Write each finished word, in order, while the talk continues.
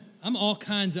I'm all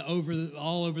kinds of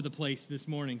all over the place this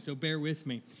morning, so bear with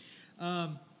me.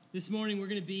 This morning we're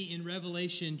going to be in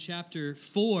Revelation chapter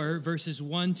 4, verses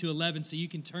 1 to 11, so you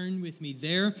can turn with me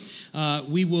there.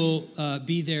 We will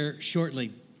be there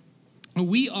shortly.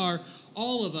 We are,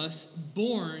 all of us,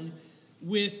 born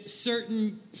with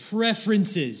certain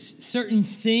preferences, certain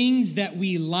things that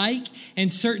we like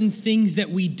and certain things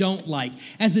that we don't like.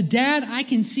 As a dad, I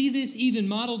can see this even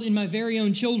modeled in my very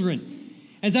own children.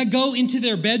 As I go into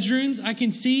their bedrooms, I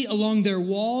can see along their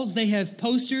walls, they have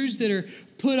posters that are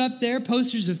put up there,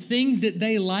 posters of things that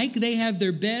they like. They have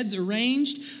their beds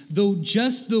arranged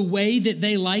just the way that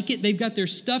they like it. They've got their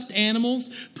stuffed animals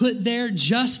put there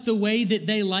just the way that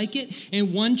they like it.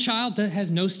 And one child that has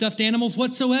no stuffed animals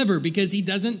whatsoever because he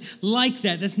doesn't like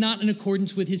that. That's not in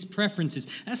accordance with his preferences.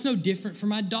 That's no different for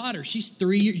my daughter. She's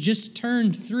 3 years, just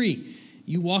turned 3.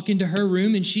 You walk into her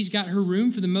room and she's got her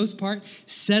room for the most part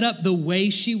set up the way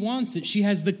she wants it. She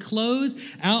has the clothes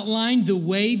outlined the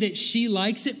way that she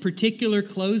likes it, particular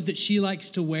clothes that she likes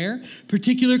to wear,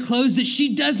 particular clothes that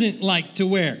she doesn't like to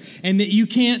wear and that you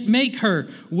can't make her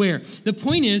wear. The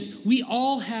point is, we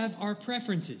all have our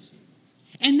preferences.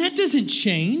 And that doesn't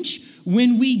change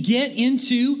when we get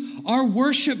into our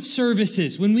worship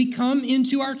services, when we come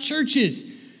into our churches.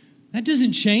 That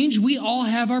doesn't change. We all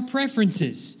have our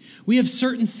preferences. We have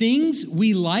certain things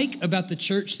we like about the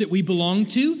church that we belong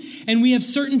to, and we have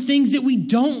certain things that we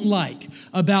don't like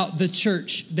about the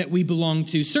church that we belong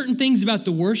to. Certain things about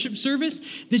the worship service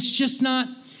that's just not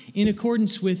in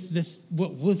accordance with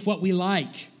what we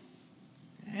like.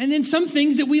 And then some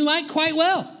things that we like quite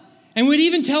well, and we'd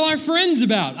even tell our friends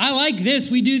about. I like this,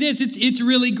 we do this, it's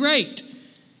really great.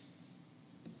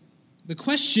 The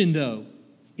question, though,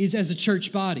 is as a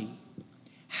church body,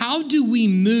 how do we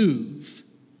move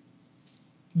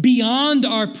beyond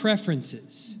our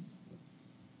preferences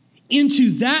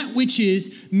into that which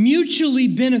is mutually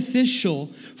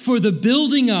beneficial for the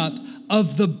building up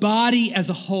of the body as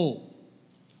a whole?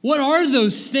 What are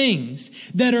those things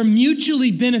that are mutually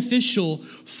beneficial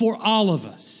for all of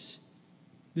us?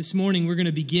 This morning, we're going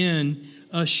to begin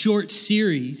a short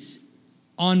series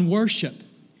on worship.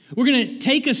 We're going to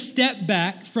take a step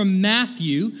back from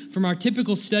Matthew, from our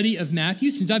typical study of Matthew.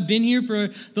 Since I've been here for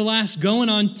the last going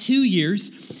on 2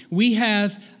 years, we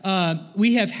have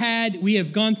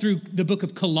gone through the book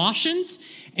of Colossians,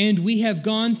 and we have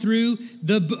gone through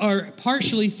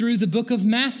partially through the book of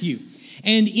Matthew.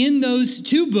 And in those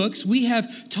 2 books, we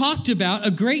have talked about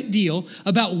a great deal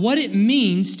about what it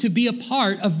means to be a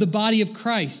part of the body of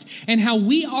Christ and how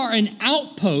we are an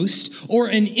outpost or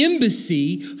an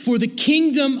embassy for the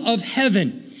kingdom of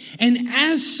heaven. And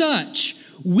as such,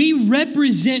 we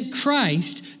represent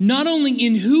Christ not only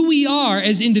in who we are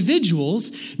as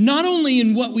individuals, not only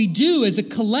in what we do as a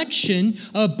collection,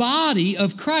 a body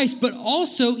of Christ, but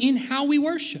also in how we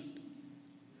worship.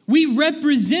 We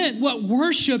represent what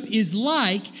worship is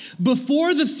like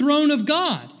before the throne of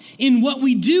God in what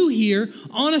we do here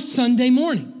on a Sunday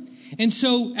morning. And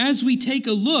so as we take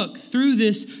a look through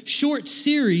this short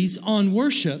series on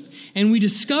worship and we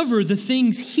discover the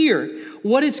things here,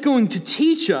 what it's going to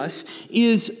teach us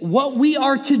is what we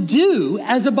are to do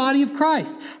as a body of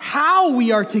Christ, how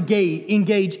we are to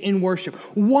engage in worship,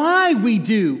 why we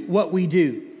do what we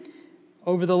do.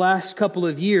 Over the last couple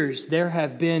of years, there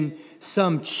have been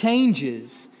some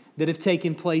changes that have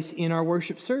taken place in our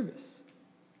worship service.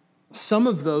 Some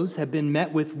of those have been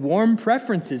met with warm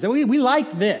preferences. We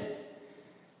like this.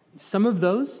 Some of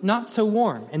those, not so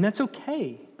warm, and that's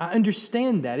okay. I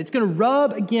understand that. It's going to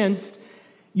rub against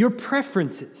your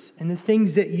preferences and the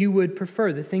things that you would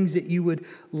prefer, the things that you would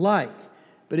like.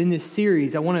 But in this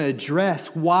series, I want to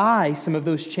address why some of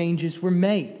those changes were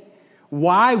made,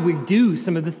 why we do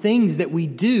some of the things that we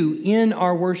do in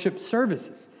our worship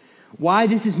services. Why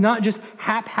this is not just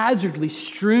haphazardly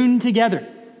strewn together.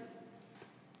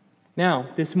 Now,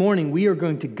 this morning we are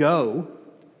going to go,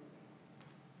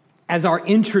 as our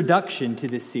introduction to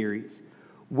this series,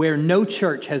 where no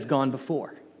church has gone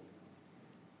before.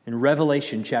 In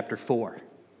Revelation chapter 4.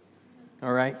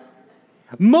 All right?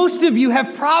 Most of you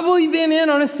have probably been in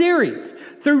on a series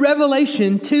through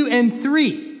Revelation 2 and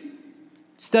 3,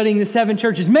 studying the 7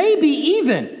 churches, maybe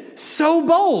even so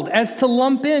bold as to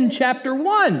lump in chapter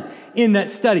 1 in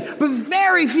that study. But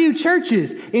very few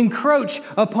churches encroach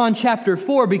upon chapter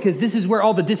 4 because this is where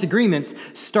all the disagreements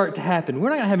start to happen. We're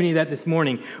not going to have any of that this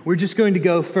morning. We're just going to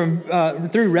go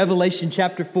through Revelation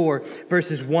chapter 4,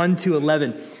 verses 1 to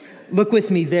 11. Look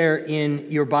with me there in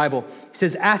your Bible. It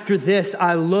says, "After this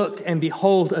I looked, and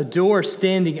behold, a door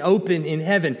standing open in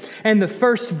heaven. And the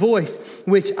first voice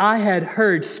which I had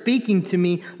heard speaking to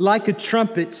me like a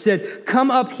trumpet said,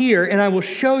 'Come up here, and I will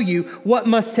show you what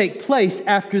must take place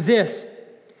after this.'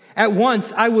 At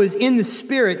once I was in the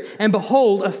Spirit, and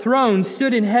behold, a throne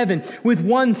stood in heaven, with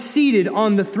one seated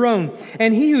on the throne.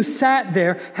 And he who sat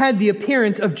there had the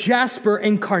appearance of jasper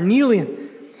and carnelian.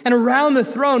 And around the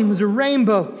throne was a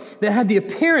rainbow that had the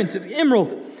appearance of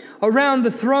emerald. Around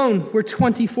the throne were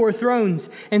 24 thrones,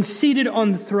 and seated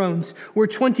on the thrones were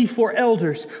 24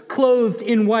 elders, clothed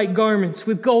in white garments,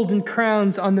 with golden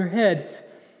crowns on their heads.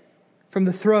 From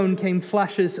the throne came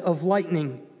flashes of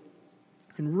lightning,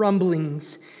 and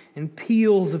rumblings, and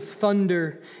peals of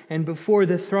thunder, and before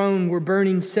the throne were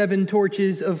burning 7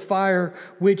 torches of fire,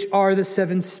 which are the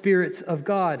 7 spirits of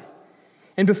God.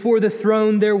 And before the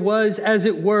throne there was, as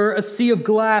it were, a sea of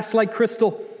glass like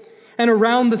crystal. And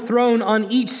around the throne,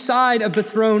 on each side of the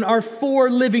throne, are 4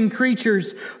 living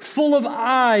creatures, full of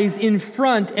eyes in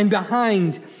front and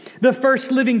behind. The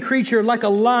first living creature like a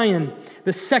lion,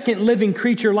 the second living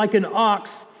creature like an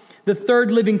ox, the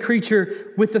third living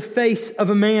creature with the face of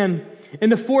a man, and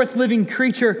the fourth living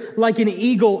creature like an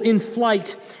eagle in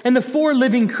flight. And the 4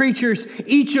 living creatures,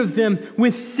 each of them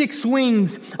with 6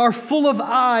 wings, are full of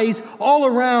eyes all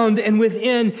around and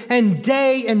within, and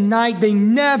day and night they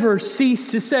never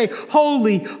cease to say,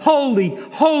 'Holy, holy,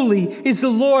 holy is the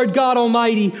Lord God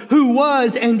Almighty, who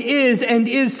was and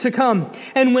is to come.'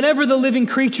 And whenever the living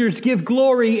creatures give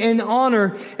glory and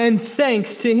honor and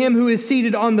thanks to him who is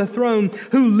seated on the throne,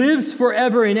 who lives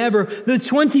forever and ever, the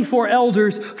 24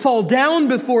 elders fall down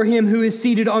before him who is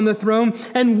seated on the throne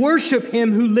and worship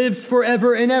him who lives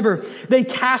forever and ever. They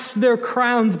cast their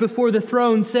crowns before the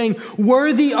throne, saying,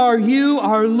 'Worthy are you,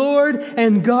 our Lord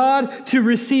and God, to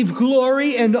receive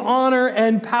glory and honor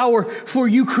and power. For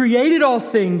you created all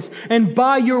things, and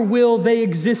by your will they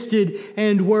existed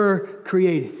and were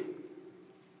created.'"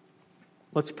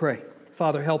 Let's pray.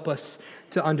 Father, help us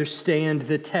to understand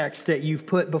the text that you've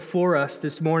put before us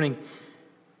this morning.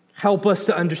 Help us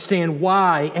to understand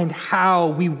why and how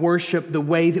we worship the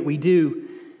way that we do.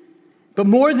 But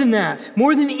more than that,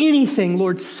 more than anything,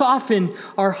 Lord, soften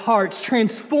our hearts,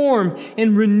 transform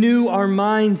and renew our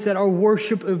minds, that our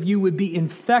worship of you would be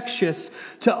infectious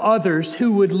to others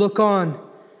who would look on,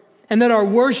 and that our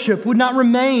worship would not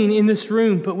remain in this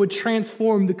room, but would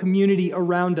transform the community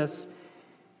around us.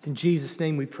 It's in Jesus'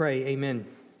 name we pray, amen.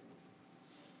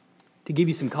 To give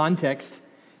you some context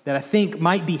that I think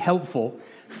might be helpful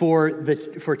for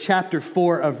chapter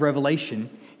 4 of Revelation,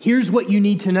 here's what you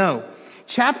need to know.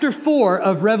 Chapter 4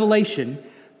 of Revelation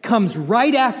comes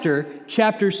right after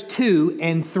chapters 2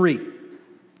 and 3.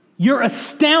 You're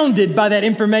astounded by that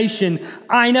information,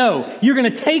 I know. You're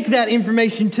going to take that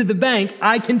information to the bank,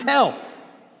 I can tell.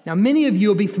 Now, many of you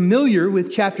will be familiar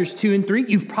with chapters 2 and 3.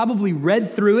 You've probably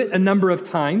read through it a number of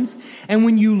times. And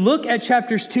when you look at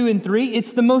chapters 2 and 3,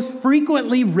 it's the most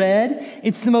frequently read,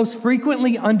 it's the most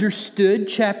frequently understood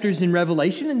chapters in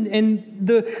Revelation. And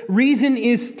the reason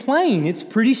is plain. It's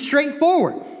pretty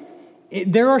straightforward.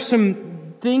 There are some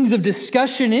things of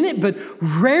discussion in it, but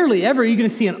rarely ever are you going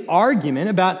to see an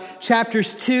argument about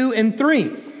chapters 2 and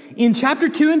 3. In chapter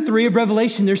 2 and 3 of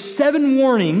Revelation, there's 7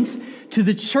 warnings to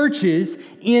the churches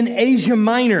in Asia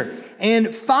Minor.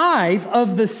 And 5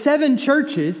 of the 7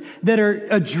 churches that are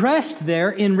addressed there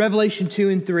in Revelation 2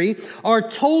 and 3 are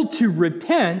told to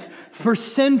repent for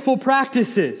sinful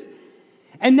practices.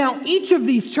 And now each of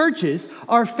these churches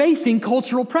are facing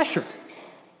cultural pressure.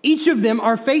 Each of them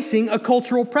are facing a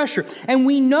cultural pressure. And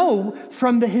we know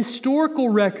from the historical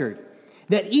record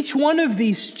that each one of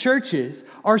these churches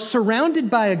are surrounded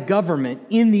by a government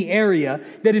in the area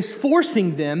that is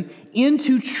forcing them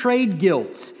into trade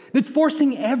guilds, that's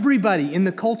forcing everybody in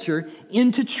the culture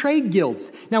into trade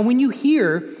guilds. Now, when you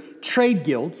hear trade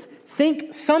guilds,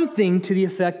 think something to the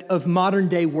effect of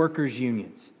modern-day workers'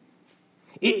 unions.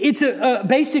 It's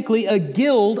basically a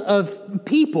guild of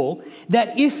people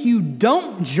that if you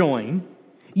don't join,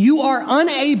 you are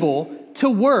unable to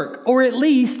work, or at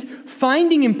least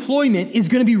finding employment is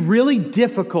going to be really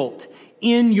difficult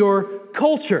in your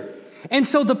culture. And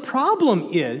so the problem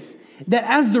is that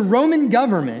as the Roman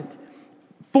government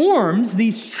forms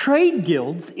these trade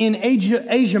guilds in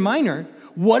Asia Minor,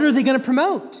 what are they going to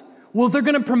promote? Well, they're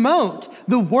going to promote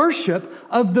the worship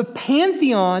of the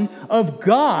pantheon of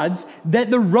gods that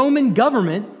the Roman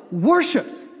government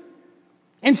worships.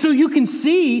 And so you can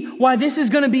see why this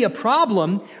is going to be a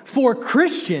problem for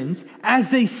Christians as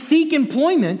they seek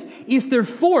employment if they're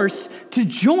forced to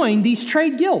join these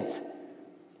trade guilds.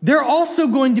 They're also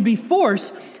going to be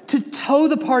forced to toe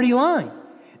the party line.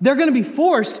 They're going to be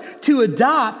forced to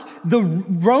adopt the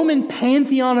Roman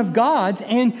pantheon of gods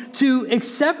and to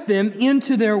accept them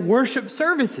into their worship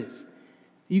services.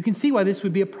 You can see why this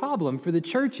would be a problem for the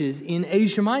churches in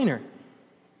Asia Minor.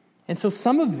 And so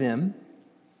some of them,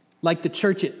 like the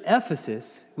church at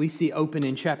Ephesus, we see open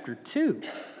in chapter 2,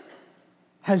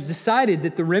 has decided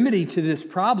that the remedy to this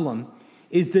problem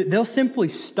is that they'll simply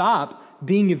stop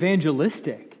being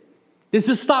evangelistic. This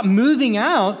is stop moving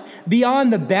out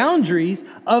beyond the boundaries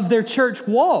of their church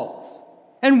walls.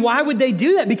 And why would they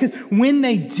do that? Because when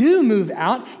they do move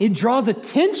out, it draws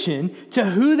attention to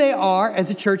who they are as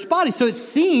a church body. So it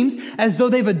seems as though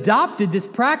they've adopted this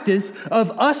practice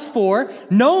of us four,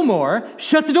 no more,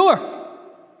 shut the door.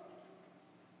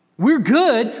 We're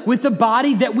good with the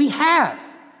body that we have.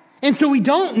 And so we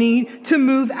don't need to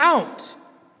move out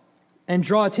and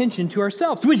draw attention to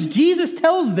ourselves. To which Jesus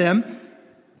tells them,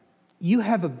 you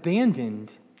have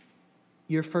abandoned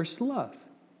your first love.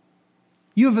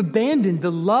 You have abandoned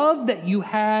the love that you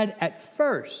had at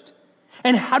first.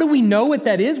 And how do we know what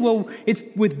that is? Well, it's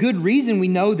with good reason we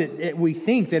know that we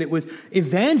think that it was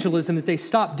evangelism that they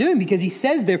stopped doing, because he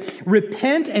says there,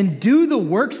 repent and do the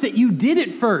works that you did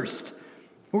at first.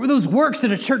 What were those works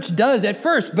that a church does at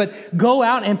first? But go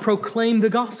out and proclaim the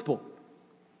gospel.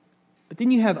 But then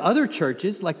you have other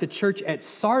churches, like the church at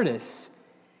Sardis,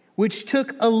 which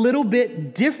took a little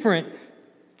bit different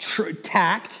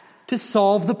tact to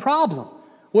solve the problem.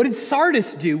 What did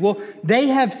Sardis do? Well, they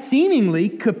have seemingly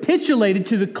capitulated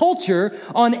to the culture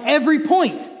on every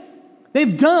point.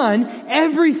 They've done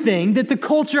everything that the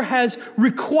culture has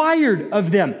required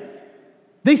of them.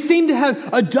 They seem to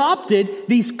have adopted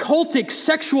these cultic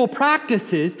sexual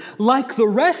practices like the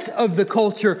rest of the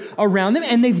culture around them,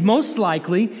 and they've most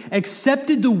likely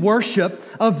accepted the worship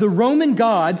of the Roman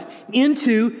gods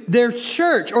into their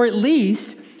church, or at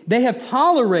least they have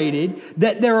tolerated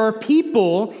that there are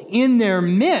people in their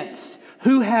midst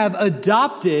who have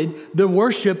adopted the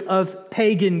worship of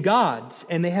pagan gods,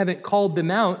 and they haven't called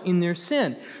them out in their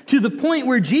sin. To the point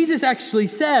where Jesus actually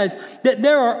says that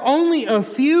there are only a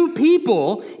few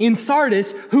people in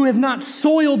Sardis who have not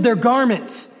soiled their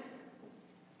garments,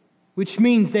 which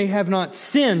means they have not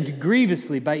sinned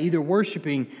grievously by either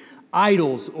worshiping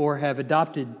idols or have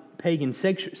adopted pagan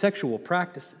sexual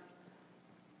practices.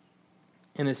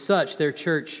 And as such, their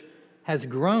church has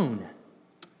grown.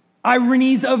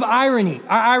 Irony of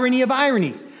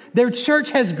ironies. Their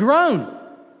church has grown.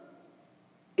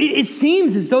 It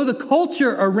seems as though the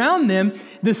culture around them,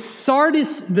 the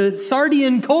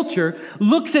Sardian culture,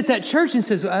 looks at that church and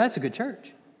says, that's a good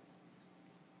church.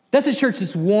 That's a church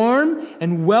that's warm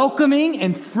and welcoming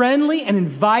and friendly and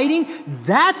inviting.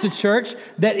 That's a church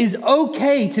that is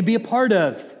okay to be a part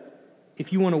of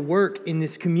if you want to work in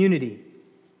this community.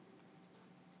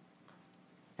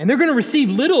 And they're going to receive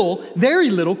very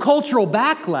little cultural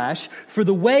backlash for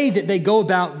the way that they go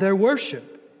about their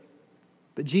worship.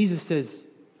 But Jesus says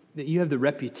that you have the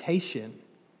reputation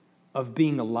of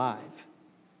being alive,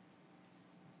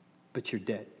 but you're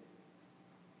dead.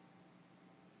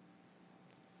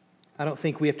 I don't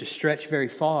think we have to stretch very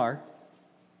far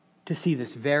to see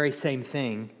this very same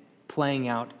thing playing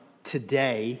out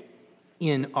today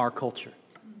in our culture.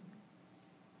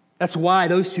 That's why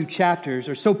those two chapters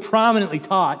are so prominently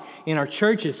taught in our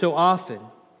churches so often.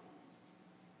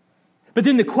 But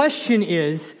then the question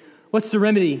is, what's the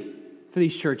remedy for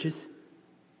these churches?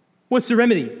 What's the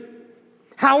remedy?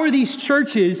 How are these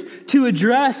churches to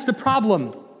address the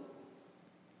problem?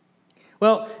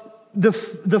 Well, the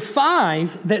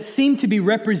five that seem to be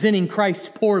representing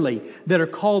Christ poorly, that are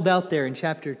called out there in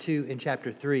chapter 2 and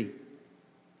chapter 3,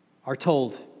 are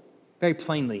told very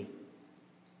plainly,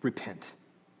 repent.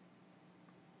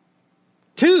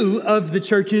 2 of the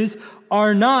churches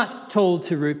are not told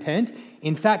to repent.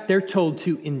 In fact, they're told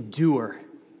to endure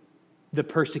the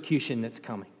persecution that's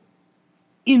coming.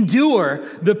 Endure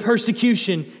the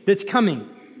persecution that's coming.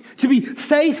 To be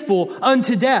faithful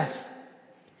unto death.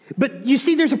 But you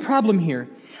see, there's a problem here.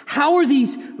 How are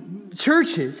these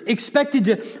churches expected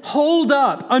to hold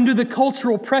up under the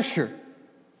cultural pressure?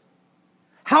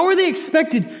 How are they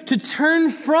expected to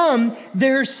turn from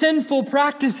their sinful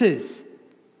practices?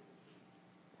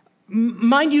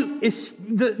 Mind you,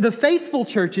 the faithful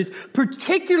churches,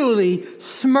 particularly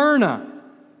Smyrna,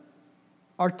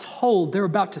 are told they're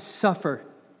about to suffer.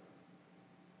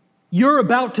 You're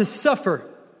about to suffer.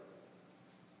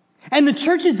 And the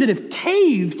churches that have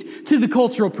caved to the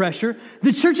cultural pressure,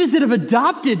 the churches that have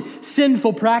adopted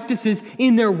sinful practices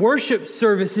in their worship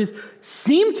services,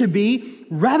 seem to be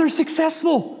rather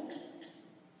successful.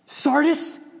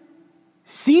 Sardis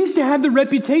seems to have the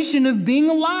reputation of being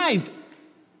alive.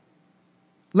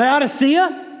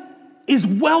 Laodicea is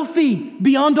wealthy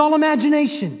beyond all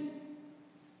imagination.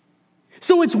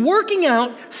 So it's working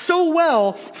out so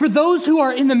well for those who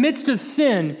are in the midst of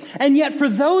sin, and yet for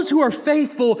those who are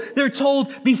faithful, they're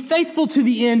told, be faithful to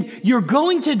the end, you're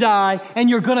going to die, and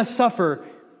you're going to suffer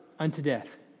unto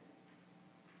death.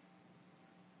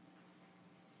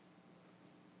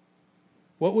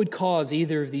 What would cause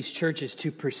either of these churches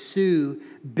to pursue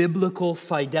biblical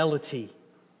fidelity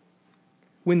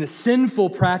when the sinful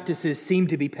practices seem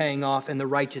to be paying off and the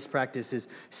righteous practices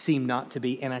seem not to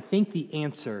be? And I think the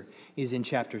answer is in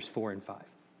chapters 4 and 5.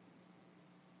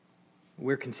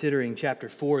 We're considering chapter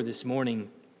 4 this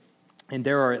morning, and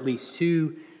there are at least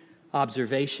two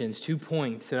observations, 2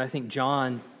 points that I think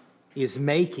John is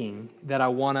making that I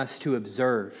want us to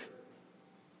observe.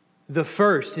 The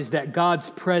first is that God's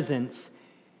presence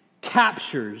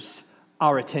captures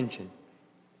our attention.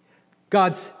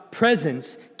 God's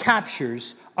presence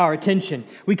captures our attention.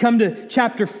 We come to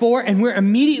chapter 4 and we're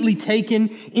immediately taken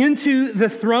into the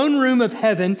throne room of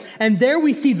heaven, and there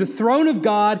we see the throne of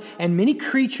God and many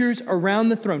creatures around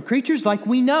the throne. Creatures like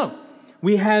we know.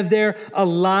 We have there a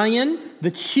lion, the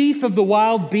chief of the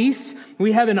wild beasts.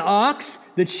 We have an ox,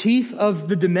 the chief of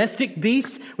the domestic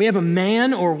beasts. We have a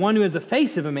man, or one who has a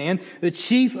face of a man, the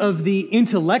chief of the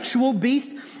intellectual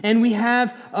beast. And we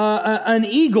have an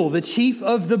eagle, the chief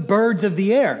of the birds of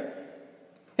the air.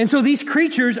 And so these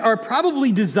creatures are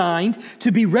probably designed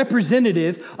to be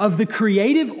representative of the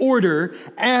creative order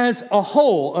as a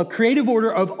whole, a creative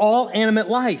order of all animate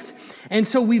life. And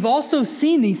so we've also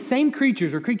seen these same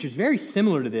creatures, or creatures very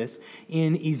similar to this,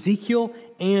 in Ezekiel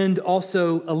and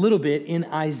also a little bit in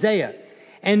Isaiah.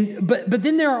 But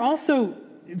then there are also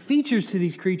features to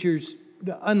these creatures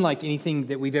unlike anything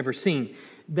that we've ever seen.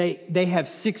 They have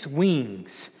 6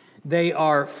 wings. They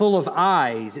are full of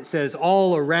eyes, it says,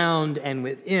 all around and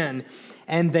within.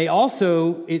 And they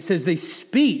also, it says they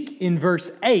speak in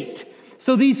verse 8.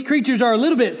 So these creatures are a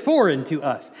little bit foreign to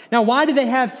us. Now, why do they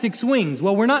have 6 wings?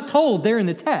 Well, we're not told there in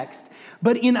the text.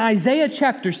 But in Isaiah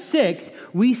chapter 6,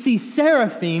 we see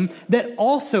seraphim that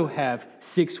also have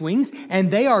 6 wings, and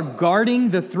they are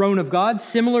guarding the throne of God,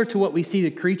 similar to what we see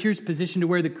the creatures positioned to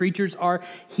where the creatures are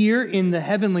here in the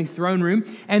heavenly throne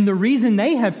room. And the reason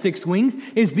they have 6 wings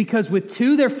is because with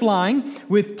 2 they're flying,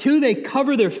 with 2 they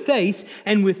cover their face,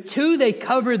 and with 2 they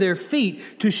cover their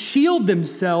feet to shield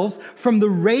themselves from the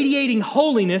radiating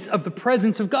holiness of the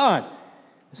presence of God.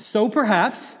 So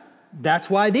perhaps that's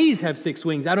why these have 6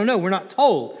 wings. I don't know. We're not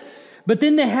told. But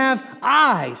then they have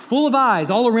eyes, full of eyes,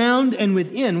 all around and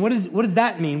within. What does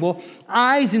that mean? Well,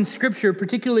 eyes in Scripture,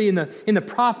 particularly in the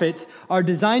prophets, are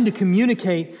designed to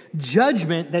communicate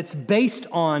judgment that's based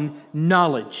on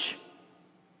knowledge.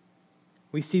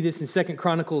 We see this in 2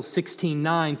 Chronicles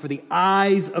 16:9. For the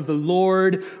eyes of the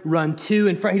Lord run to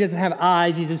and fro. He doesn't have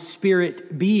eyes. He's a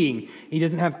spirit being. He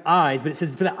doesn't have eyes. But it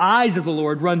says, for the eyes of the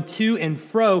Lord run to and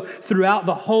fro throughout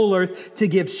the whole earth to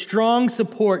give strong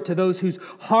support to those whose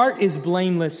heart is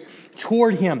blameless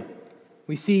toward him.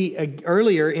 We see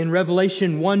earlier in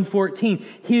Revelation 1:14,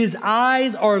 his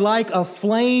eyes are like a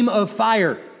flame of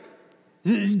fire,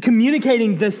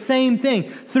 communicating the same thing.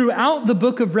 Throughout the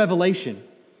book of Revelation,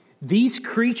 these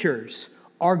creatures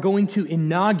are going to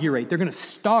inaugurate, they're going to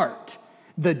start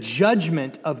the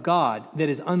judgment of God that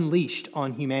is unleashed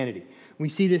on humanity. We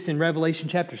see this in Revelation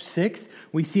chapter 6.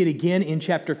 We see it again in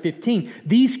chapter 15.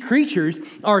 These creatures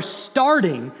are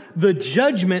starting the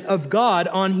judgment of God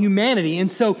on humanity.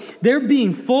 And so their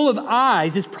being full of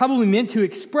eyes is probably meant to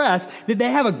express that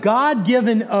they have a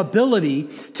God-given ability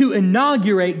to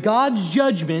inaugurate God's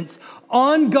judgments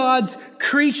on God's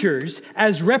creatures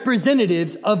as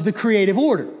representatives of the creative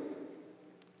order.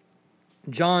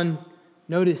 John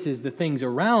notices the things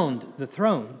around the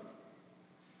throne,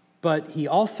 but he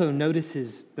also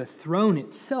notices the throne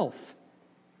itself.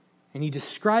 And he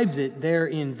describes it there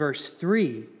in verse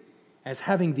 3 as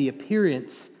having the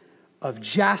appearance of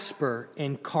jasper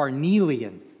and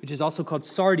carnelian, which is also called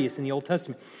sardius in the Old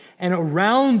Testament. And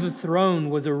around the throne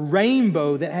was a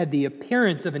rainbow that had the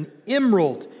appearance of an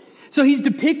emerald. So he's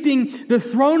depicting the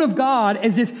throne of God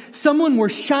as if someone were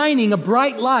shining a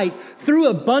bright light through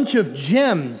a bunch of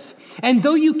gems. And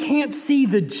though you can't see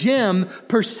the gem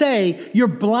per se, you're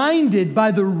blinded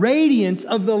by the radiance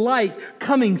of the light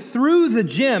coming through the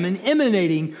gem and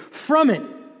emanating from it.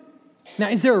 Now,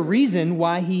 is there a reason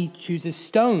why he chooses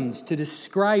stones to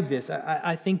describe this?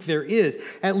 I think there is.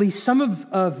 At least some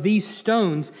of these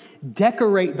stones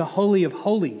decorate the Holy of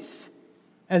Holies,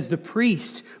 as the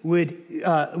priest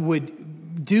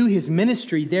would do his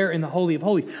ministry there in the Holy of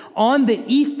Holies. On the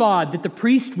ephod that the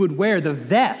priest would wear, the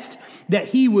vest that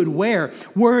he would wear,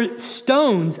 were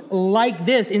stones like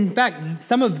this. In fact,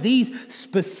 some of these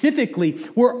specifically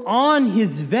were on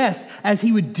his vest as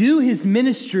he would do his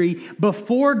ministry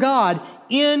before God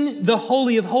in the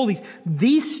Holy of Holies.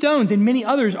 These stones and many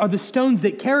others are the stones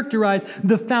that characterize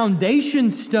the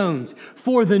foundation stones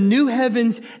for the new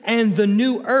heavens and the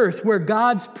new earth where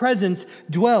God's presence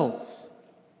dwells.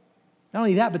 Not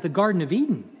only that, but the Garden of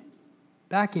Eden,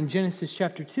 back in Genesis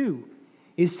chapter 2,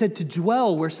 is said to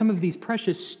dwell where some of these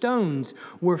precious stones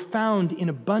were found in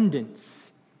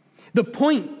abundance. The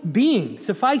point being,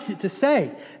 suffice it to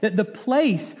say, that the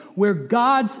place where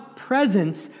God's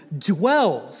presence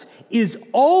dwells is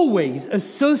always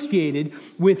associated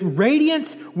with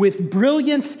radiance, with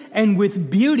brilliance, and with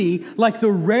beauty, like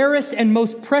the rarest and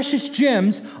most precious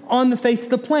gems on the face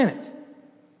of the planet.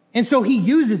 And so he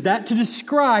uses that to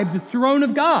describe the throne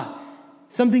of God,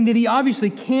 something that he obviously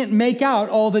can't make out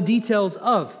all the details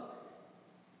of.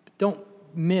 But don't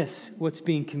miss what's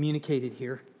being communicated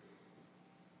here,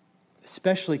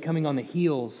 especially coming on the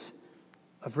heels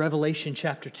of Revelation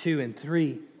chapter 2 and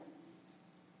 3.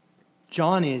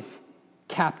 John is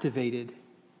captivated.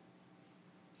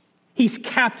 He's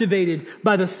captivated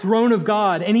by the throne of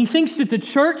God, and he thinks that the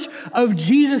church of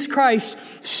Jesus Christ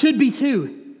should be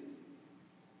too.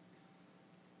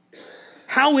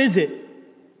 How is it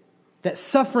that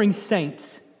suffering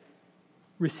saints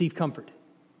receive comfort?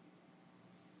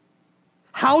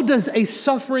 How does a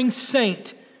suffering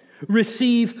saint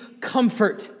receive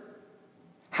comfort?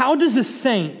 How does a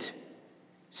saint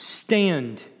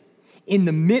stand in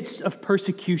the midst of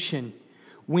persecution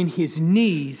when his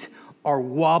knees are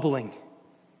wobbling?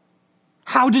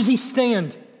 How does he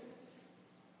stand?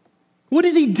 What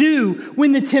does he do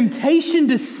when the temptation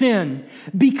to sin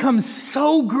becomes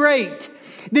so great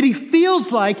that he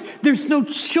feels like there's no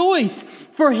choice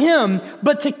for him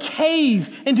but to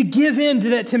cave and to give in to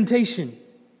that temptation?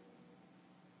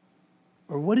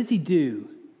 Or what does he do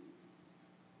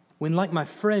when, like my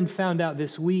friend found out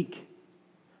this week,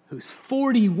 who's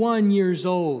 41 years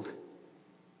old,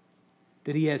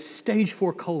 that he has stage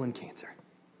 4 colon cancer?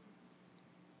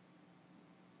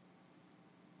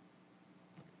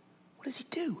 What does he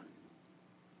do?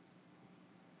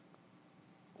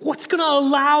 What's going to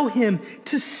allow him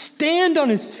to stand on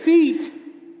his feet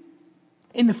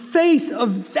in the face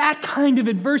of that kind of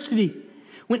adversity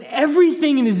when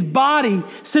everything in his body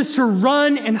says to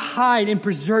run and hide and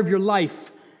preserve your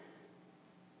life?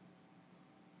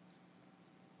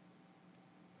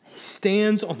 He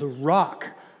stands on the rock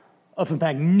of a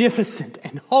magnificent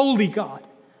and holy God.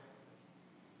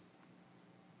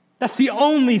 That's the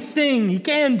only thing he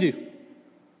can do.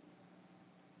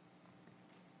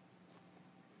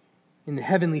 In the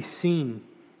heavenly scene,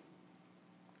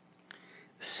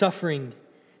 the suffering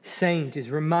saint is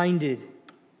reminded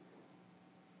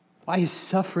why his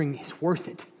suffering is worth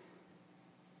it.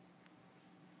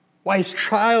 Why his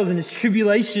trials and his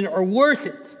tribulation are worth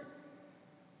it.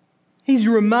 He's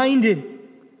reminded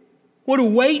what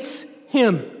awaits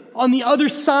him on the other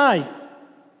side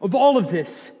of all of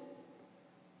this.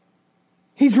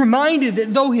 He's reminded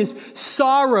that though his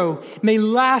sorrow may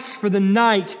last for the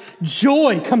night,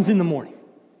 joy comes in the morning.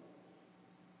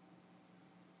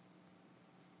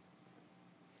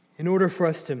 In order for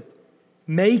us to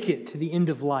make it to the end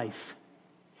of life,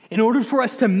 in order for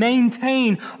us to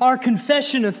maintain our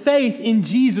confession of faith in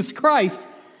Jesus Christ,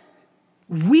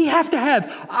 we have to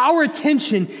have our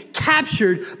attention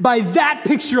captured by that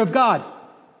picture of God.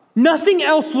 Nothing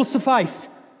else will suffice.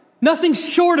 Nothing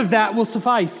short of that will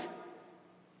suffice.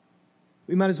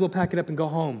 We might as well pack it up and go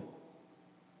home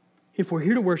if we're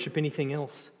here to worship anything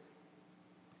else.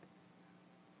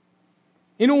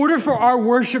 In order for our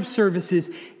worship services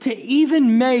to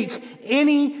even make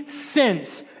any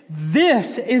sense,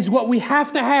 this is what we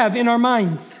have to have in our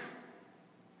minds.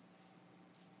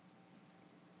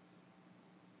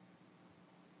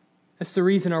 That's the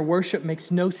reason our worship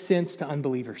makes no sense to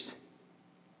unbelievers.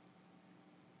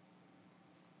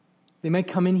 They may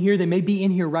come in here, they may be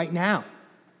in here right now,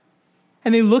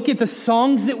 and they look at the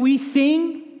songs that we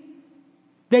sing.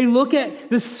 They look at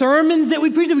the sermons that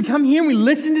we preach. That we come here and we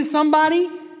listen to somebody.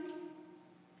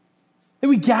 That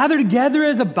we gather together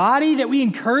as a body. That we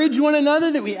encourage one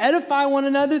another. That we edify one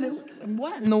another.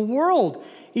 What in the world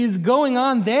is going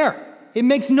on there? It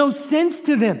makes no sense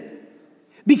to them.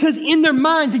 Because in their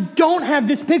minds, they don't have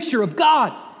this picture of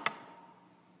God.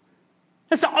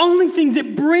 That's the only things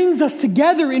that brings us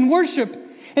together in worship.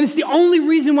 And it's the only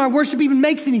reason why worship even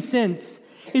makes any sense,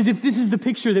 is if this is the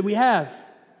picture that we have.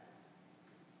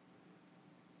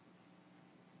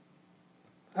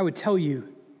 I would tell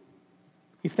you,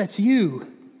 if that's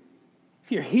you,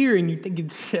 if you're here and you're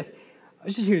thinking, I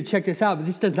was just here to check this out, but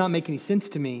this does not make any sense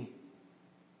to me.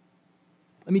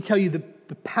 Let me tell you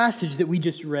the passage that we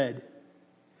just read.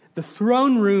 The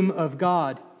throne room of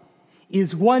God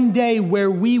is one day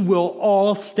where we will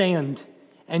all stand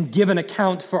and give an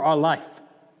account for our life.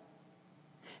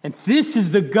 And this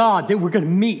is the God that we're going to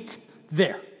meet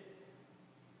there.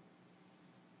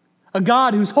 A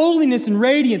God whose holiness and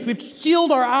radiance, we have to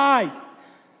shield our eyes.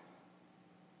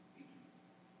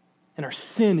 And our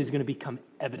sin is going to become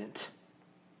evident.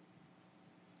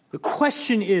 The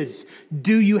question is,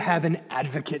 do you have an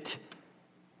advocate?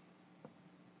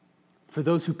 For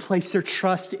those who place their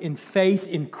trust in faith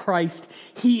in Christ,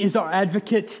 He is our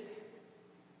advocate.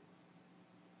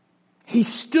 He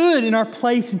stood in our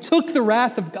place and took the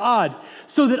wrath of God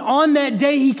so that on that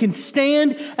day He can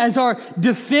stand as our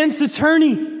defense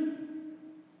attorney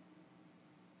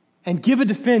and give a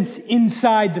defense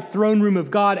inside the throne room of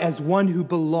God as one who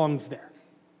belongs there.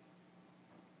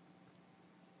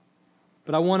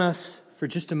 But I want us, for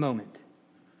just a moment,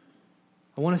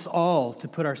 I want us all to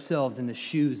put ourselves in the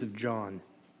shoes of John.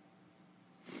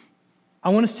 I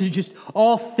want us to just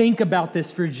all think about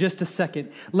this for just a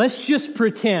second. Let's just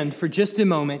pretend for just a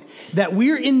moment that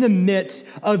we're in the midst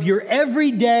of your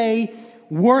everyday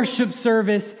worship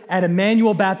service at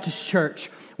Emmanuel Baptist Church.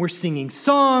 We're singing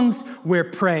songs, we're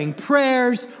praying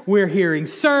prayers, we're hearing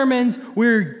sermons,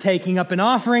 we're taking up an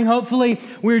offering, hopefully.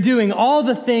 We're doing all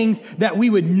the things that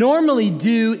we would normally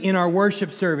do in our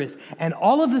worship service. And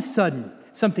all of a sudden,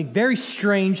 something very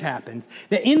strange happens.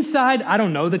 That inside, I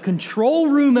don't know, the control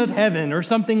room of heaven or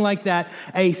something like that,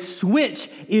 a switch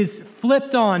is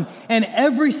flipped on. And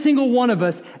every single one of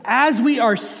us, as we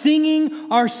are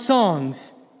singing our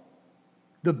songs,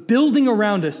 the building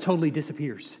around us totally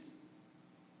disappears.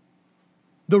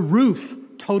 The roof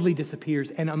totally disappears,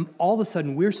 and all of a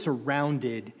sudden we're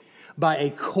surrounded by a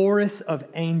chorus of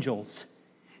angels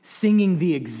singing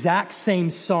the exact same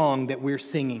song that we're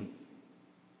singing.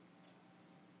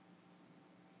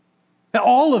 And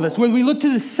all of us, whether we look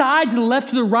to the side, to the left,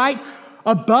 to the right,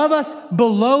 above us,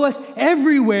 below us,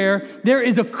 everywhere, there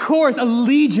is a chorus, a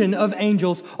legion of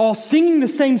angels, all singing the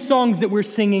same songs that we're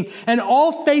singing, and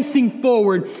all facing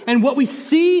forward. And what we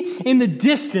see in the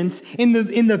distance, in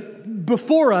the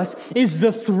before us, is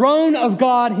the throne of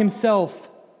God Himself.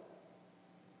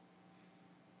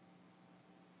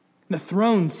 The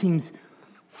throne seems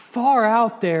far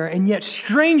out there, and yet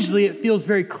strangely it feels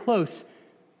very close.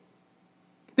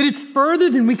 That it's further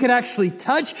than we could actually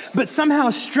touch, but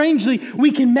somehow strangely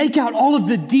we can make out all of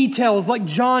the details like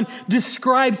John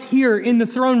describes here in the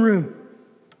throne room.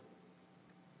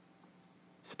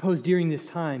 Suppose during this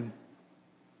time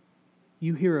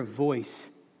you hear a voice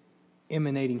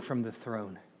emanating from the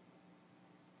throne.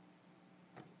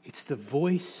 It's the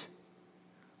voice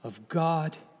of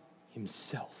God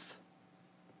Himself.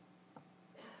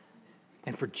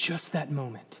 And for just that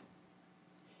moment,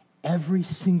 every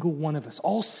single one of us,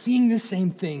 all seeing the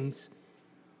same things,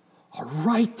 are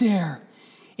right there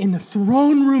in the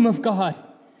throne room of God,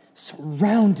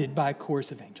 surrounded by a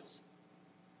chorus of angels.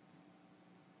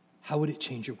 How would it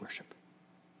change your worship?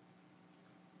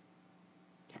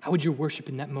 How would your worship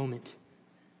in that moment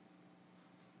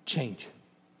change?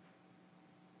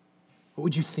 What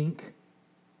would you think?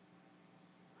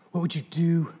 What would you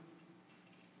do?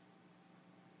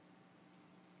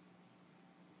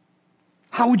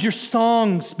 How would your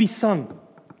songs be sung?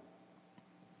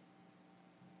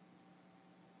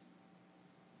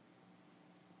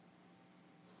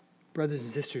 Brothers and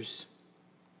sisters,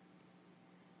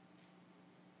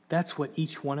 that's what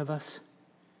each one of us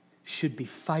should be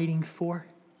fighting for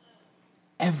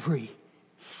every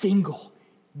single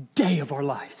day of our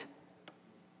lives.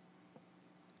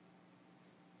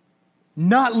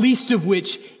 Not least of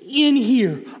which in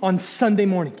here on Sunday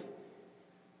morning.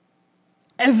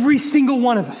 Every single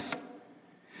one of us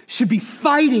should be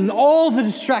fighting all the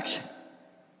distraction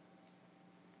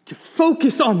to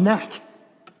focus on that,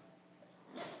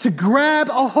 to grab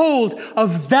a hold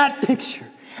of that picture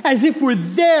as if we're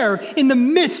there in the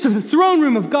midst of the throne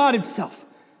room of God Himself,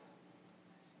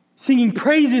 singing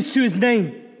praises to His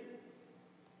name.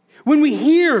 When we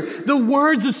hear the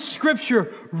words of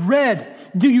Scripture read,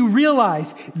 do you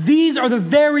realize these are the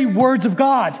very words of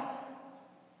God?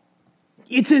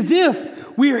 It's as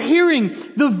if we are hearing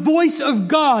the voice of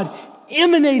God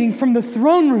emanating from the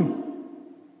throne room.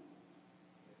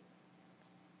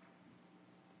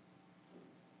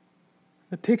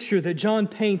 The picture that John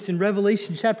paints in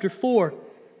Revelation chapter 4,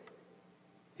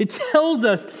 it tells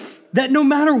us that no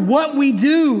matter what we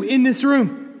do in this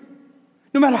room,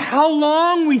 no matter how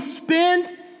long we spend,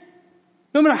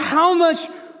 No matter how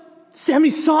many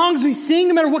songs we sing,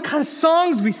 no matter what kind of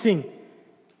songs we sing,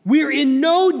 we're in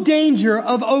no danger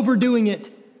of overdoing it.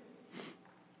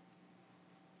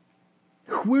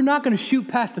 We're not going to shoot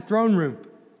past the throne room.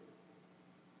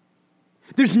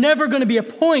 There's never going to be a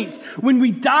point when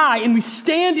we die and we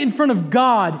stand in front of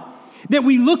God that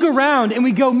we look around and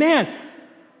we go, man,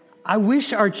 I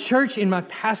wish our church and my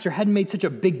pastor hadn't made such a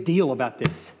big deal about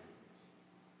this.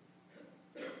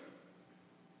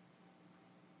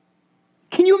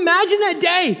 Can you imagine that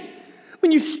day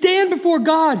when you stand before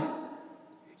God?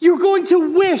 You're going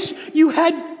to wish you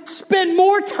had spent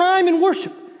more time in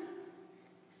worship.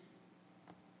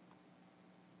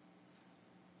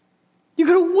 You're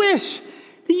going to wish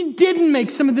that you didn't make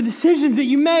some of the decisions that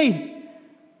you made.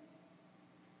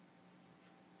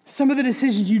 Some of the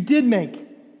decisions you did make,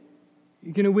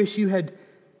 you're going to wish you had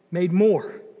made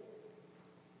more.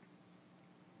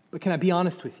 But can I be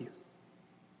honest with you?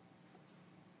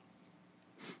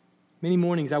 Many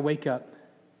mornings I wake up.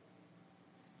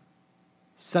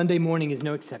 Sunday morning is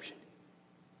no exception.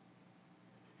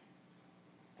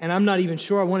 And I'm not even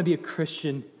sure I want to be a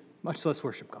Christian, much less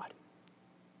worship God.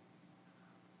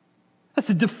 That's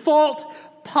the default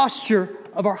posture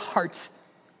of our hearts.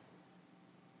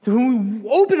 So when we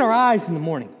open our eyes in the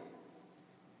morning,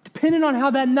 depending on how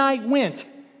that night went,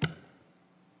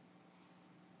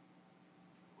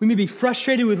 we may be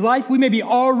frustrated with life. We may be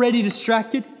already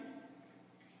distracted.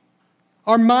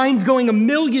 Our minds going a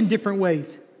million different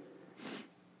ways.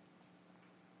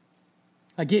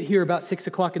 I get here about 6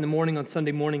 o'clock in the morning on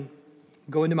Sunday morning,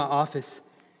 go into my office,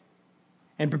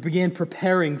 and begin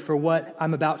preparing for what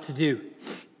I'm about to do.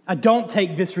 I don't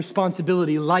take this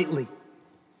responsibility lightly.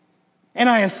 And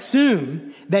I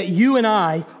assume that you and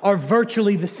I are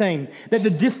virtually the same. That the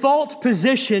default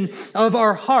position of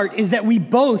our heart is that we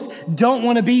both don't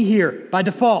want to be here by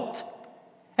default.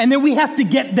 And that we have to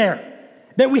get there.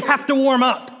 That we have to warm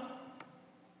up.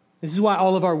 This is why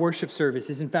all of our worship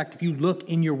services, in fact, if you look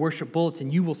in your worship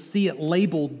bulletin, you will see it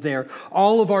labeled there.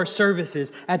 All of our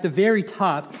services at the very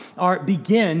top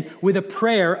begin with a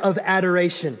prayer of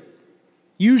adoration.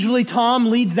 Usually Tom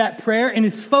leads that prayer, and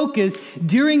his focus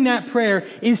during that prayer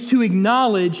is to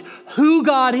acknowledge who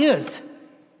God is.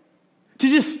 To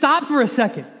just stop for a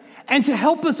second and to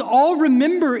help us all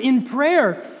remember in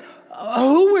prayer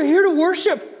who we're here to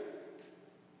worship.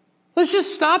 Let's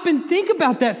just stop and think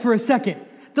about that for a second.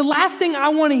 The last thing I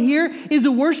want to hear is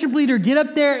a worship leader get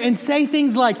up there and say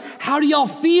things like, how do y'all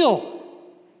feel?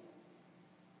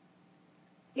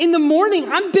 In the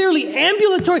morning, I'm barely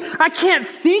ambulatory. I can't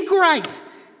think right.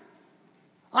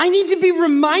 I need to be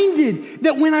reminded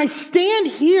that when I stand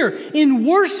here in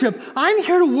worship, I'm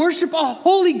here to worship a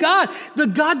holy God, the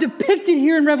God depicted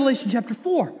here in Revelation chapter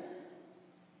 4.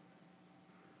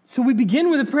 So we begin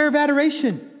with a prayer of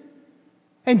adoration.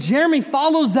 And Jeremy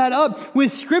follows that up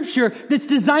with scripture that's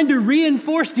designed to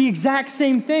reinforce the exact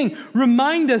same thing.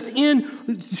 Remind us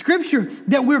in scripture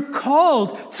that we're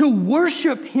called to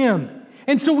worship him.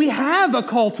 And so we have a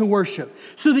call to worship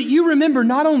so that you remember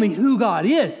not only who God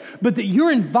is, but that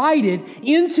you're invited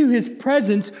into his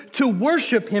presence to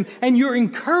worship him, and you're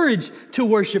encouraged to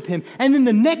worship him. And then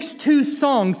the next two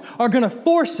songs are going to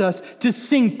force us to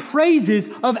sing praises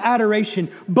of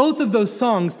adoration. Both of those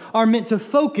songs are meant to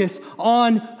focus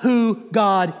on who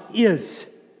God is.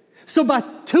 So by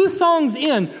two songs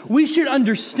in, we should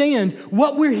understand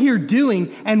what we're here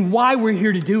doing and why we're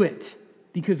here to do it,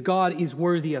 because God is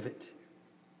worthy of it.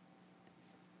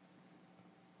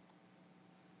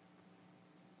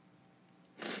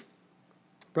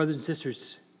 Brothers and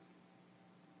sisters,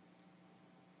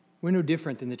 we're no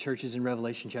different than the churches in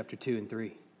Revelation chapter 2 and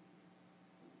 3.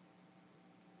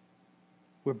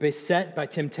 We're beset by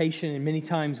temptation, and many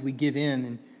times we give in,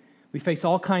 and we face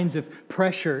all kinds of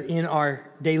pressure in our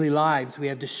daily lives. We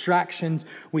have distractions.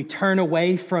 We turn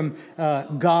away from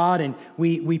God, and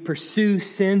we pursue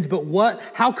sins. But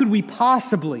how could we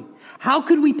possibly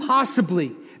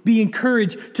be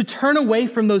encouraged to turn away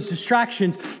from those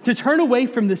distractions, to turn away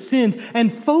from the sins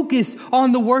and focus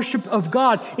on the worship of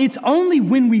God? It's only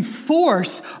when we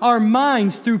force our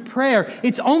minds through prayer,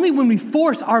 it's only when we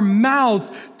force our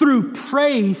mouths through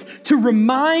praise to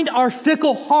remind our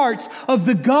fickle hearts of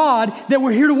the God that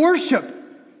we're here to worship.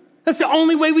 That's the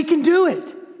only way we can do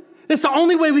it. That's the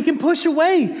only way we can push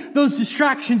away those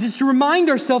distractions, is to remind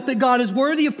ourselves that God is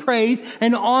worthy of praise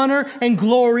and honor and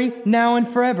glory now and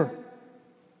forever.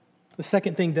 The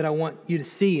second thing that I want you to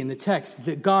see in the text is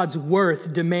that God's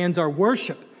worth demands our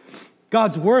worship.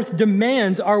 God's worth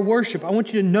demands our worship. I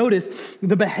want you to notice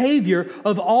the behavior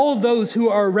of all those who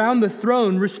are around the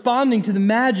throne responding to the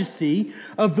majesty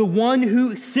of the one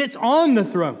who sits on the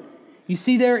throne. You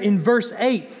see there in verse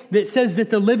 8 that says that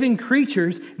the living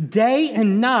creatures, day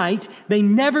and night, they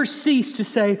never cease to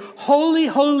say, "Holy,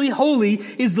 holy, holy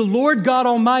is the Lord God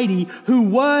Almighty, who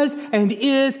was and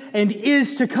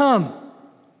is to come."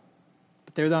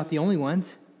 But they're not the only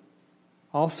ones.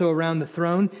 Also around the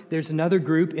throne, there's another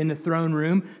group in the throne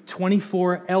room,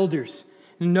 24 elders.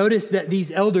 Notice that these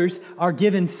elders are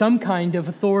given some kind of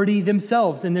authority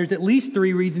themselves, and there's at least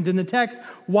 3 reasons in the text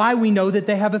why we know that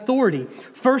they have authority.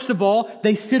 First of all,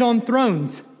 they sit on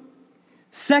thrones.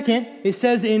 Second, it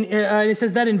says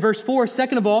that in verse 4.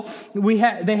 Second of all,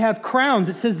 they have crowns.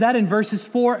 It says that in verses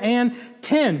 4 and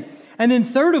 10. And then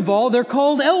third of all, they're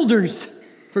called elders,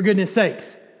 for goodness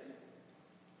sakes.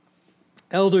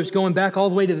 Elders going back all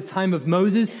the way to the time of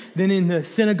Moses, then in the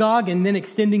synagogue, and then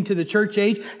extending to the church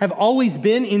age, have always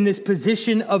been in this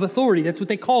position of authority. That's what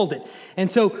they called it. And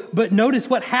so, but notice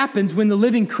what happens when the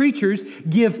living creatures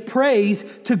give praise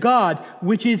to God,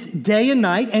 which is day and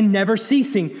night and never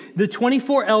ceasing. The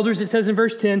 24 elders, it says in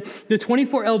verse 10, the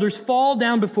 24 elders fall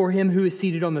down before him who is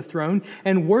seated on the throne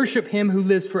and worship him who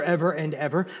lives forever and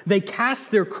ever. They cast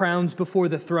their crowns before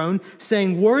the throne,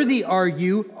 saying, "Worthy are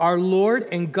you, our Lord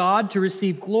and God, to receive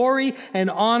glory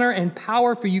and honor and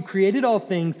power, for you created all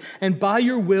things, and by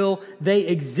your will they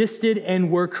existed and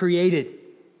were created."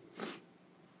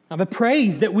 Now, the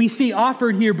praise that we see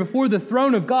offered here before the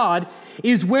throne of God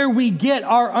is where we get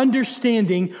our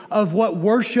understanding of what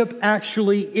worship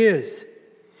actually is.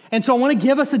 And so I want to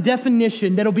give us a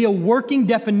definition that'll be a working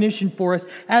definition for us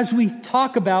as we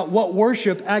talk about what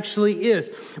worship actually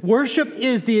is. Worship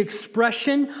is the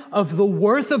expression of the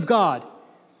worth of God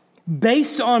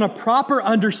based on a proper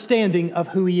understanding of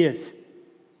who He is.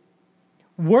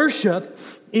 Worship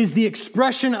is the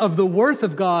expression of the worth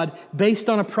of God based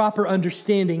on a proper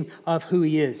understanding of who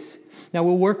He is. Now,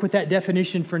 we'll work with that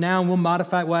definition for now, and we'll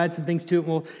modify it, we'll add some things to it, and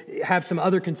we'll have some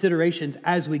other considerations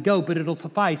as we go, but it'll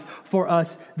suffice for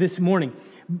us this morning.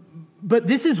 But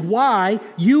this is why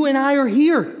you and I are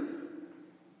here.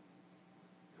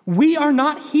 We are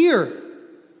not here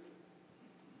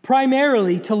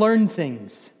primarily to learn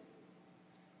things,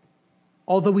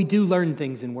 although we do learn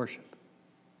things in worship.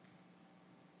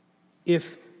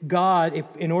 If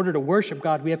in order to worship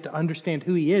God, we have to understand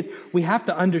who He is, we have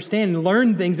to understand and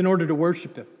learn things in order to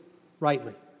worship Him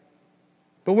rightly.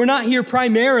 But we're not here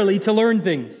primarily to learn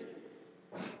things.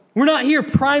 We're not here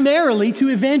primarily to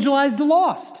evangelize the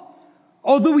lost,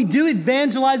 although we do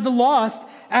evangelize the lost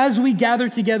as we gather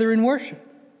together in worship.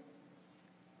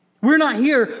 We're not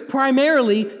here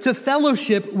primarily to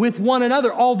fellowship with one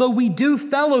another, although we do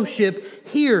fellowship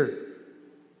here.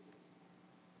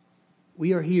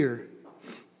 We are here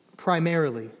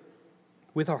primarily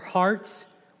with our hearts,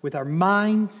 with our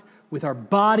minds, with our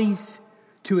bodies,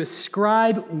 to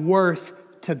ascribe worth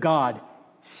to God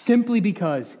simply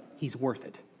because He's worth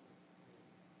it.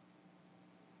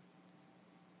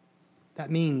 That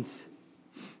means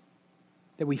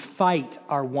that we fight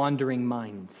our wandering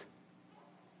minds.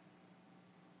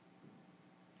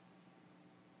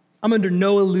 I'm under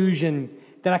no illusion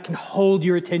that I can hold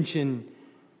your attention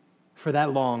for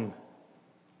that long.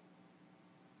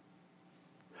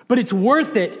 But it's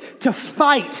worth it to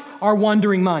fight our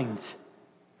wandering minds.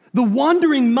 The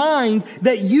wandering mind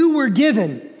that you were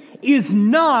given is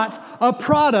not a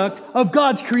product of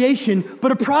God's creation,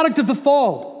 but a product of the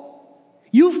fall.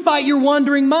 You fight your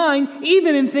wandering mind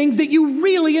even in things that you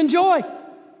really enjoy.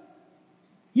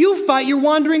 You fight your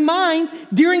wandering mind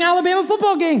during Alabama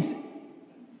football games.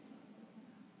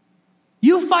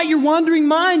 You fight your wandering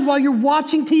mind while you're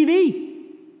watching TV.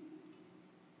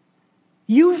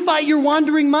 You fight your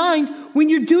wandering mind when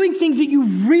you're doing things that you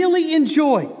really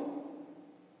enjoy.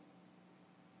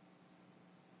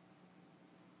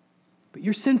 But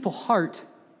your sinful heart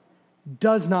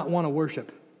does not want to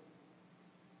worship.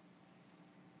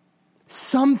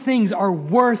 Some things are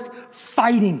worth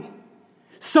fighting.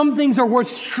 Some things are worth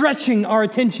stretching our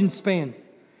attention span.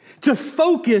 To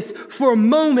focus for a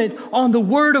moment on the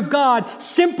Word of God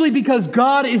simply because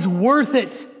God is worth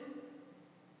it.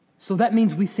 So that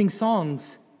means we sing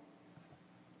songs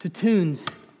to tunes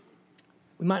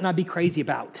we might not be crazy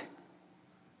about.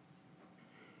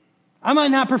 I might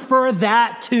not prefer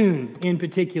that tune in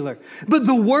particular, but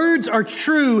the words are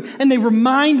true and they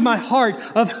remind my heart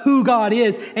of who God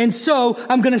is. And so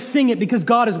I'm going to sing it because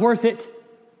God is worth it.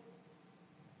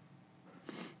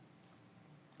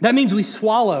 That means we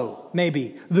swallow,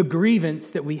 maybe, the grievance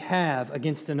that we have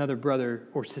against another brother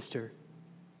or sister.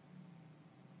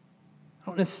 I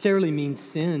don't necessarily mean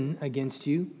sin against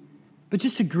you, but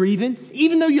just a grievance,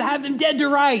 even though you have them dead to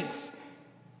rights.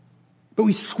 But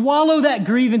we swallow that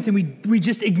grievance and we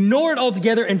just ignore it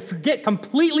altogether and forget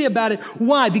completely about it.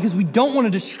 Why? Because we don't want to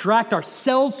distract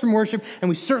ourselves from worship, and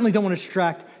we certainly don't want to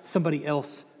distract somebody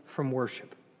else from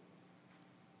worship.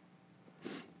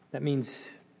 That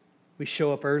means we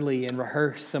show up early and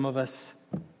rehearse, some of us,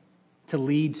 to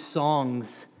lead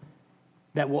songs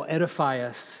that will edify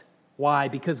us. Why?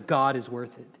 Because God is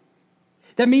worth it.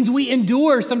 That means we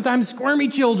endure sometimes squirmy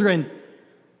children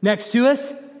next to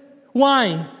us.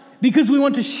 Why? Because we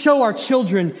want to show our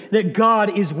children that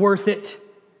God is worth it.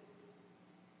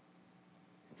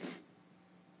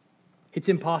 It's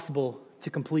impossible to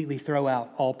completely throw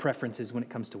out all preferences when it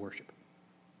comes to worship.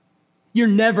 You're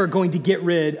never going to get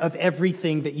rid of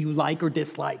everything that you like or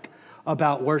dislike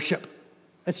about worship.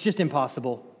 That's just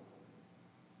impossible.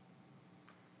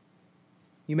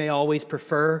 You may always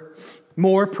prefer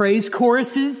more praise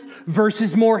choruses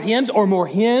versus more hymns, or more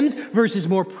hymns versus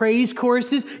more praise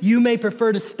choruses. You may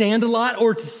prefer to stand a lot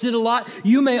or to sit a lot.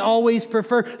 You may always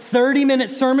prefer 30-minute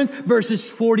sermons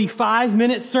versus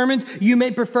 45-minute sermons. You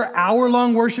may prefer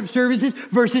hour-long worship services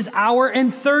versus hour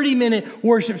and 30-minute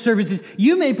worship services.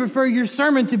 You may prefer your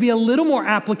sermon to be a little more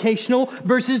applicational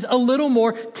versus a little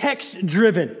more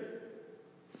text-driven.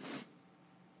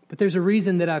 But there's a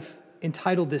reason that I've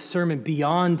entitled this sermon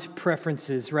Beyond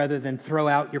Preferences rather than Throw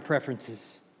Out Your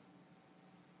Preferences.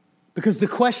 Because the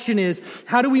question is,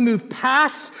 how do we move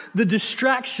past the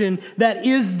distraction that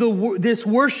is this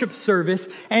worship service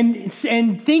and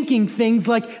thinking things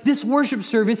like, this worship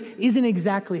service isn't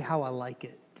exactly how I like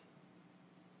it?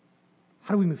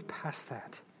 How do we move past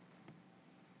that?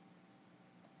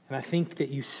 And I think that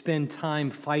you spend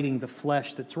time fighting the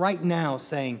flesh that's right now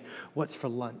saying, what's for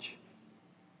lunch?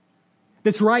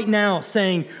 That's right now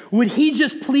saying, would he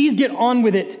just please get on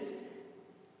with it?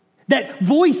 That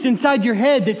voice inside your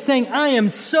head that's saying, I am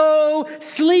so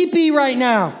sleepy right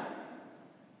now.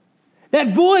 That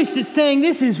voice that's saying,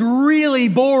 this is really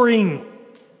boring.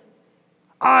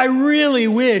 I really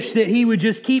wish that he would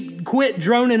just quit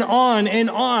droning on and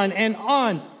on and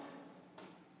on.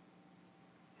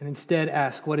 And instead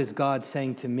ask, what is God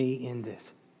saying to me in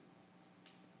this?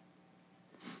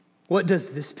 What does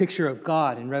this picture of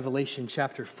God in Revelation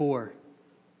chapter 4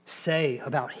 say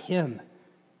about him?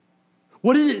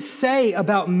 What does it say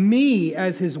about me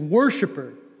as his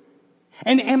worshiper?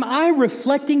 And am I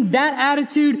reflecting that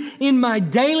attitude in my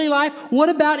daily life? What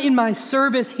about in my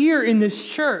service here in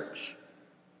this church?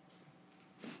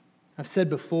 I've said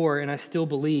before, and I still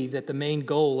believe, that the main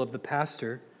goal of the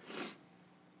pastor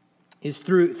is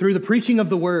through the preaching of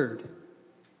the word,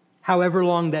 however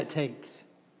long that takes,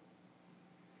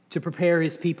 to prepare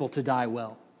his people to die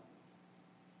well.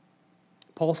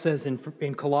 Paul says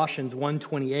in Colossians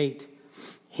 1:28,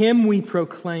 him we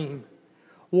proclaim,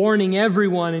 warning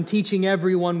everyone and teaching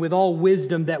everyone with all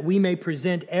wisdom that we may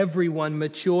present everyone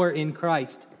mature in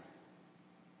Christ.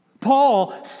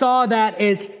 Paul saw that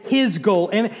as his goal,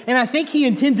 and I think he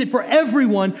intends it for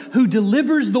everyone who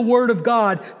delivers the word of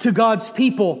God to God's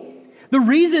people. The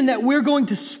reason that we're going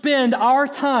to spend our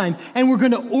time and we're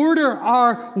going to order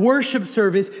our worship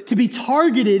service to be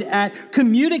targeted at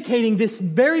communicating this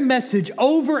very message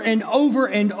over and over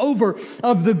and over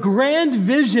of the grand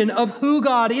vision of who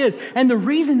God is. And the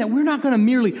reason that we're not going to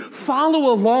merely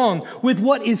follow along with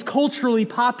what is culturally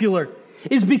popular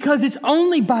is because it's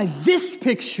only by this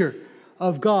picture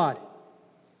of God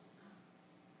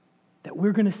that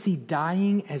we're going to see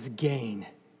dying as gain.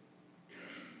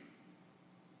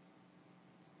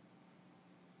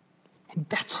 And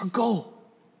that's our goal.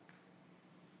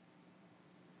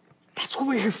 That's what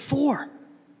we're here for.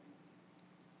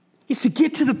 Is to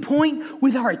get to the point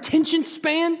with our attention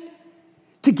span,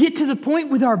 to get to the point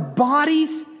with our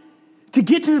bodies, to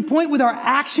get to the point with our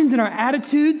actions and our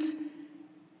attitudes,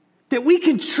 that we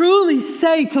can truly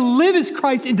say to live is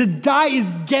Christ and to die is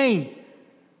gain.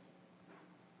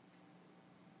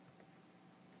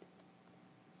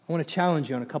 I want to challenge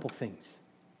you on a couple things.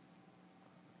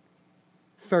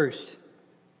 First,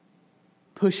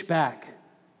 push back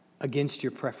against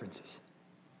your preferences.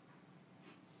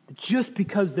 Just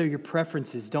because they're your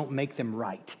preferences, don't make them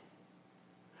right.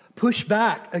 Push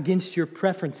back against your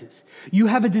preferences. You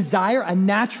have a desire, a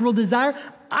natural desire.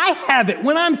 I have it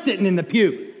when I'm sitting in the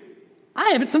pew.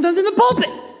 I have it sometimes in the pulpit.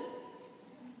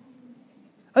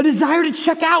 A desire to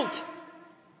check out,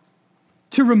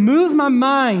 to remove my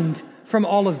mind from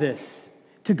all of this,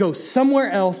 to go somewhere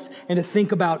else and to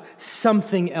think about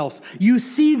something else. You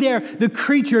see there the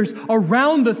creatures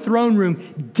around the throne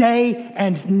room day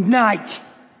and night.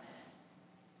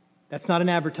 That's not an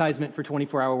advertisement for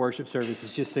 24-hour worship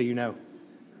services, just so you know.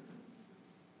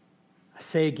 I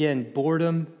say again,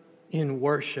 boredom in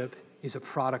worship is a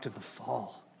product of the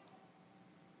fall.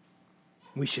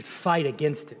 We should fight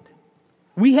against it.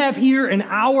 We have here an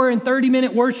hour and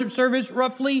 30-minute worship service,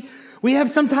 roughly. We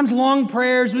have sometimes long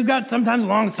prayers. We've got sometimes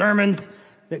long sermons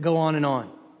that go on and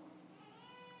on.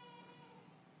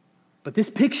 But this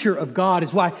picture of God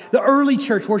is why the early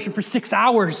church worshiped for 6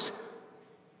 hours.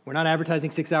 We're not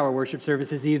advertising 6-hour worship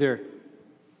services either.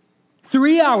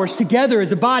 3 hours together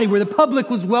as a body where the public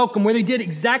was welcome, where they did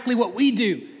exactly what we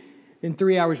do. Then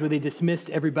 3 hours where they dismissed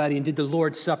everybody and did the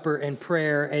Lord's Supper and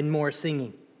prayer and more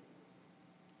singing.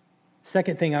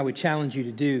 Second thing I would challenge you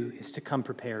to do is to come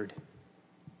prepared.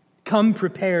 Come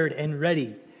prepared and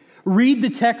ready. Read the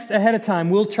text ahead of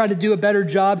time. We'll try to do a better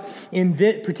job in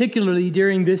this, particularly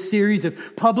during this series of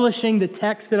publishing the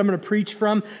text that I'm going to preach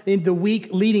from in the week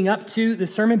leading up to the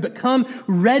sermon. But come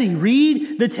ready.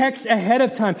 Read the text ahead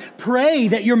of time. Pray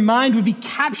that your mind would be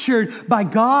captured by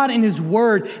God and His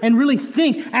Word, and really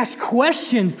think, ask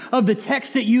questions of the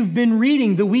text that you've been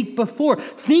reading the week before.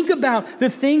 Think about the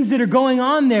things that are going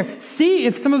on there. See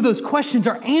if some of those questions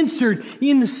are answered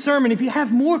in the sermon. If you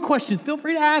have more questions, feel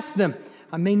free to ask them.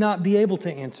 I may not be able to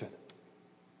answer them.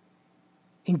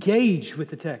 Engage with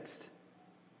the text.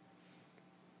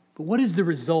 But what is the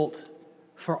result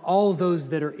for all those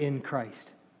that are in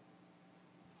Christ?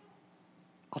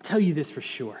 I'll tell you this for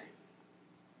sure.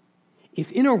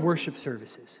 If in our worship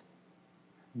services,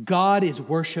 God is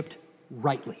worshiped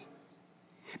rightly,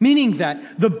 meaning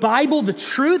that the Bible, the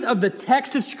truth of the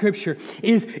text of Scripture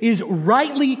is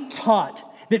rightly taught,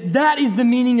 that is the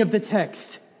meaning of the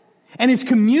text, and is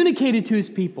communicated to His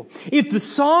people. If the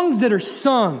songs that are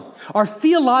sung are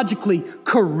theologically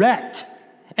correct,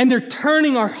 and they're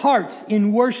turning our hearts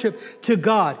in worship to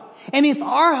God, and if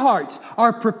our hearts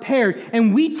are prepared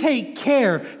and we take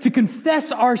care to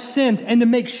confess our sins and to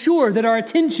make sure that our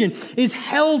attention is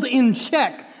held in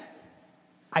check,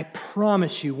 I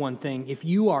promise you one thing: if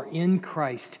you are in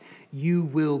Christ, you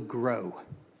will grow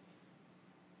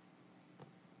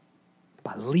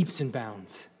by leaps and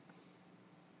bounds.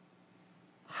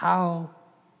 How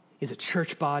is a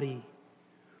church body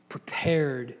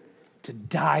prepared to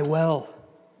die well,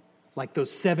 like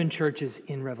those 7 churches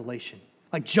in Revelation?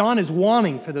 Like John is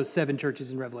wanting for those 7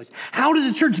 churches in Revelation. How does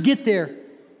a church get there?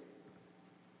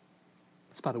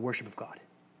 It's by the worship of God.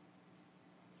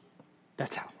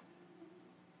 That's how.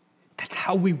 That's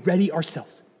how we ready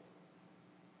ourselves.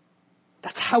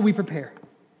 That's how we prepare.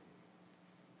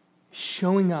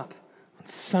 Showing up on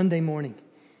Sunday morning,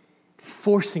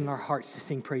 forcing our hearts to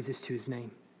sing praises to His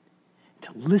name,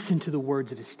 to listen to the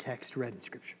words of His text read in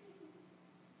Scripture.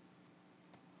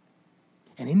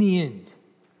 And in the end,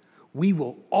 we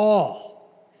will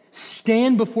all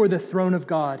stand before the throne of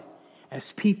God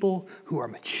as people who are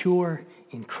mature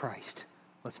in Christ.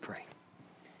 Let's pray.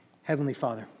 Heavenly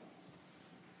Father,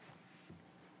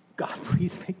 God,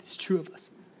 please make this true of us.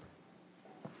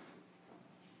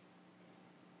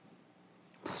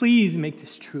 Please make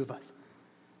this true of us.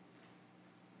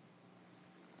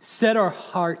 Set our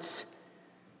hearts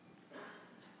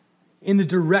in the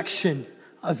direction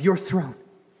of your throne.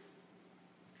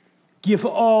 Give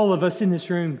all of us in this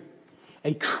room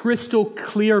a crystal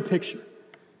clear picture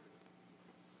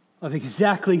of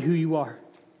exactly who you are.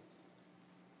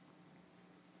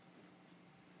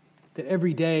 That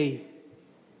every day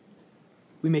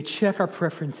we may check our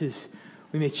preferences,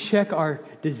 we may check our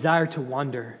desire to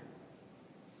wander.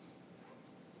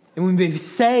 And we may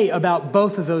say about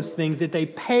both of those things that they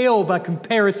pale by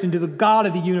comparison to the God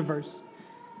of the universe.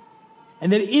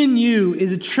 And that in you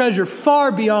is a treasure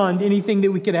far beyond anything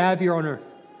that we could have here on earth.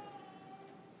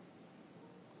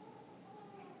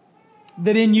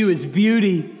 That in you is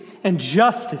beauty and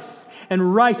justice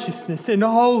and righteousness and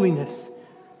holiness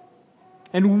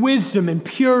and wisdom and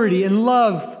purity and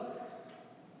love.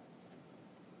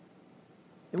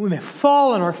 That we may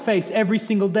fall on our face every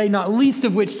single day, not least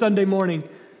of which Sunday morning,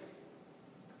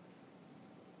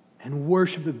 and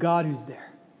worship the God who's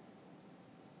there,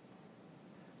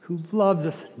 who loves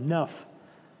us enough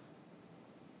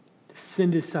to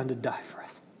send His Son to die for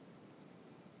us.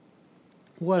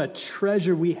 What a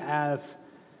treasure we have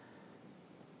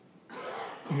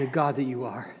in the God that you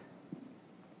are.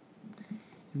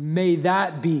 May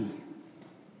that be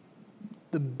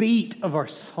the beat of our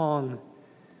song.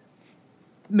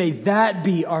 May that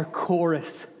be our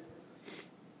chorus.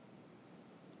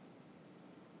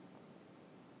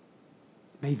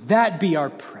 May that be our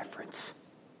preference.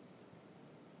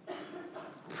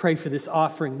 Pray for this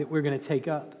offering that we're going to take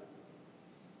up.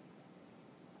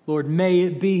 Lord, may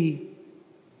it be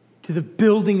to the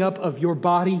building up of your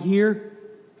body here,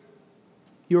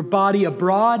 your body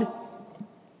abroad.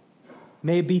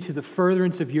 May it be to the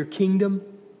furtherance of your kingdom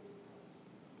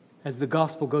as the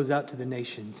gospel goes out to the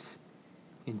nations.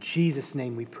 In Jesus'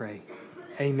 name we pray.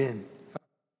 Amen.